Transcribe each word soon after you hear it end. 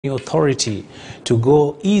Authority to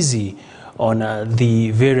go easy on the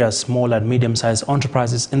various small and medium-sized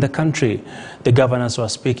enterprises in the country. The governors were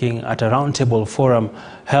speaking at a roundtable forum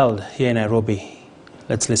held here in Nairobi.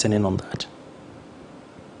 Let's listen in on that.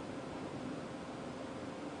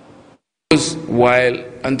 While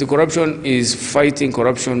anti-corruption is fighting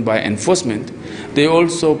corruption by enforcement, they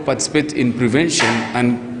also participate in prevention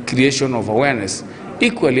and creation of awareness.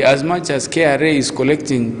 Equally, as much as KRA is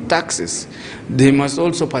collecting taxes, they must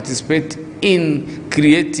also participate in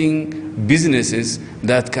creating businesses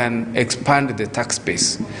that can expand the tax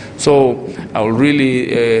base. So I will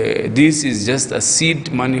really, this is just a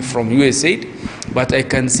seed money from USAID, but I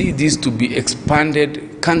can see this to be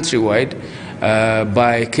expanded countrywide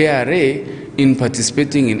by KRA in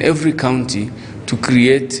participating in every county to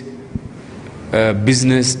create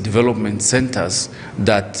business development centers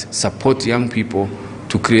that support young people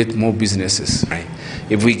to create more businesses. Right.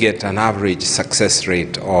 If we get an average success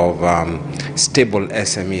rate of stable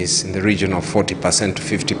SMEs in the region of 40% to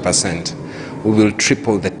 50%, we will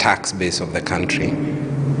triple the tax base of the country.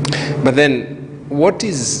 But then, what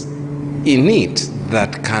is in it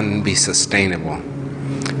that can be sustainable?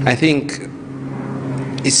 I think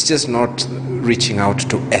it's just not reaching out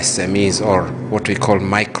to SMEs or what we call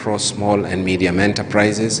micro, small and medium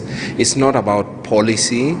enterprises. It's not about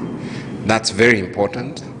policy. That's very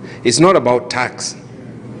important. It's not about tax.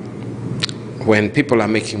 When people are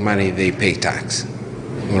making money, they pay tax,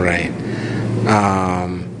 right?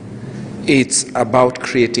 It's about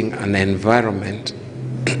creating an environment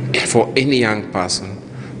for any young person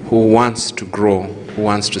who wants to grow, who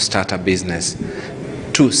wants to start a business,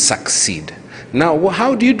 to succeed. Now,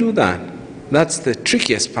 how do you do that? That's the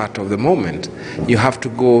trickiest part of the moment. You have to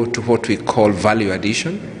go to what we call value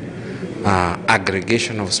addition,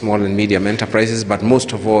 aggregation of small and medium enterprises, but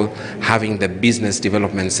most of all, having the business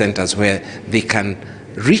development centers where they can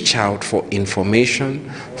reach out for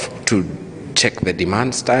information, to check the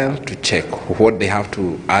demand style, to check what they have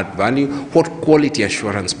to add value, what quality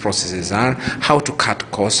assurance processes are, how to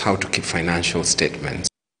cut costs, how to keep financial statements.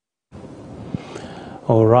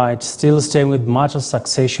 All right, still staying with matters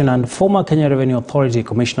succession, and former Kenya Revenue Authority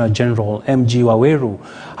Commissioner General MG Waweru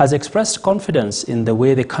has expressed confidence in the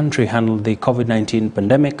way the country handled the COVID-19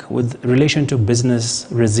 pandemic with relation to business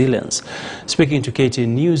resilience. Speaking to KTN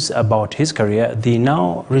News about his career, the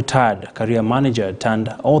now retired career manager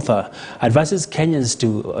turned author advises Kenyans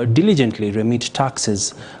to diligently remit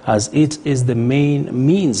taxes, as it is the main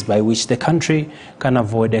means by which the country can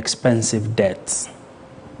avoid expensive debts.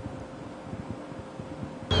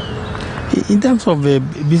 In terms of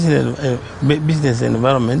business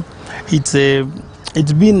environment, it's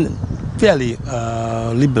been fairly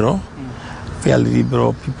liberal. Fairly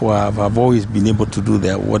liberal. People have always been able to do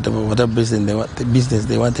their whatever business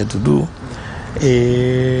they wanted to do,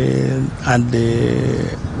 and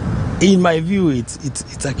in my view,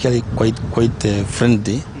 it's actually quite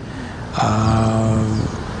friendly,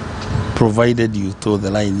 provided you toe the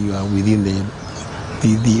line, you are within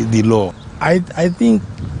the law. I think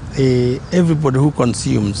everybody who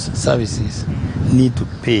consumes services need to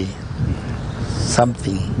pay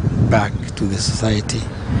something back to the society.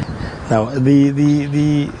 Now,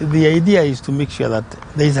 the idea is to make sure that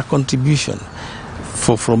there is a contribution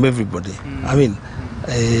from everybody. I mean,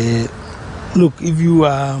 look, if you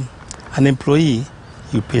are an employee,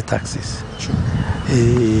 you pay taxes. Sure.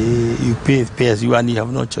 You pay as you, and you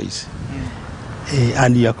have no choice.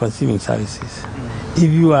 And you are consuming services.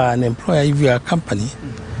 If you are an employer, if you are a company,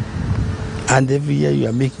 and every year you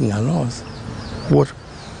are making a loss,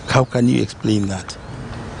 how can you explain that?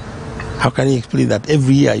 How can you explain that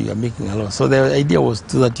every year you are making a loss? So the idea was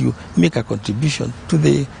that you make a contribution to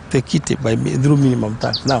the kitty through minimum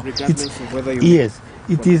tax. Now, it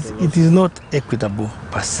is not equitable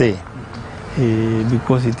per se,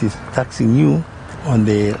 because it is taxing you on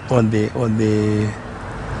the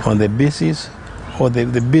basis, or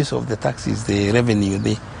the base of the tax is the revenue,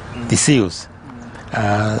 the sales.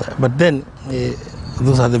 But then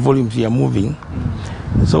those are the volumes you are moving.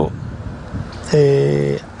 So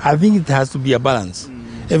I think it has to be a balance.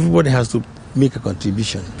 Everybody has to make a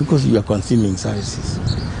contribution because you are consuming services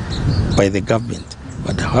by the government.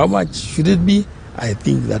 But how much should it be? I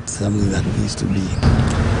think that's something that needs to be.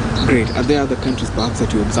 Great. Are there other countries perhaps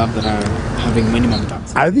that you observe that are having minimum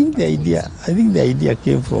tax? I think the idea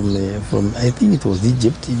came from I think it was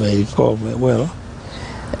Egypt, if I recall well.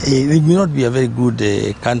 It may not be a very good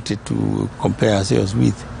country to compare ourselves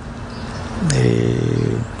with.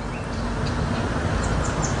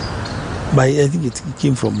 But I think it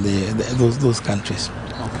came from those countries.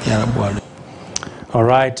 Okay. All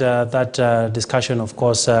right, that discussion, of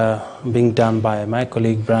course, being done by my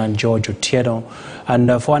colleague Brian George Otieno.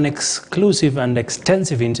 And for an exclusive and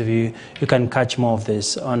extensive interview, you can catch more of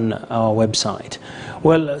this on our website.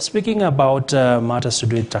 Well, speaking about matters to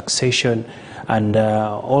do with taxation and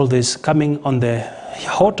all this coming on the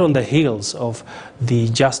hot on the heels of the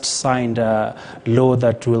just signed law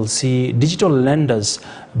that will see digital lenders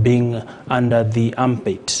being under the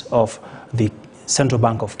armpit of the Central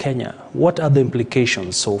Bank of Kenya. What are the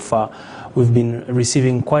implications so far? We've been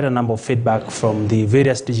receiving quite a number of feedback from the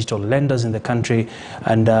various digital lenders in the country,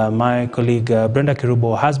 and my colleague Brenda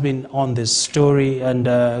Kirubo has been on this story. And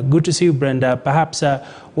good to see you, Brenda. Perhaps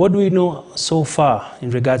what do we know so far in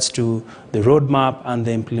regards to the roadmap and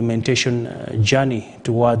the implementation journey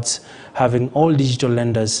towards having all digital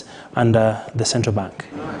lenders under the Central Bank?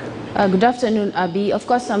 Good afternoon, Abi. Of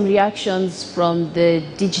course, some reactions from the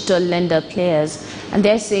digital lender players, and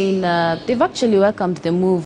they're saying they've actually welcomed the move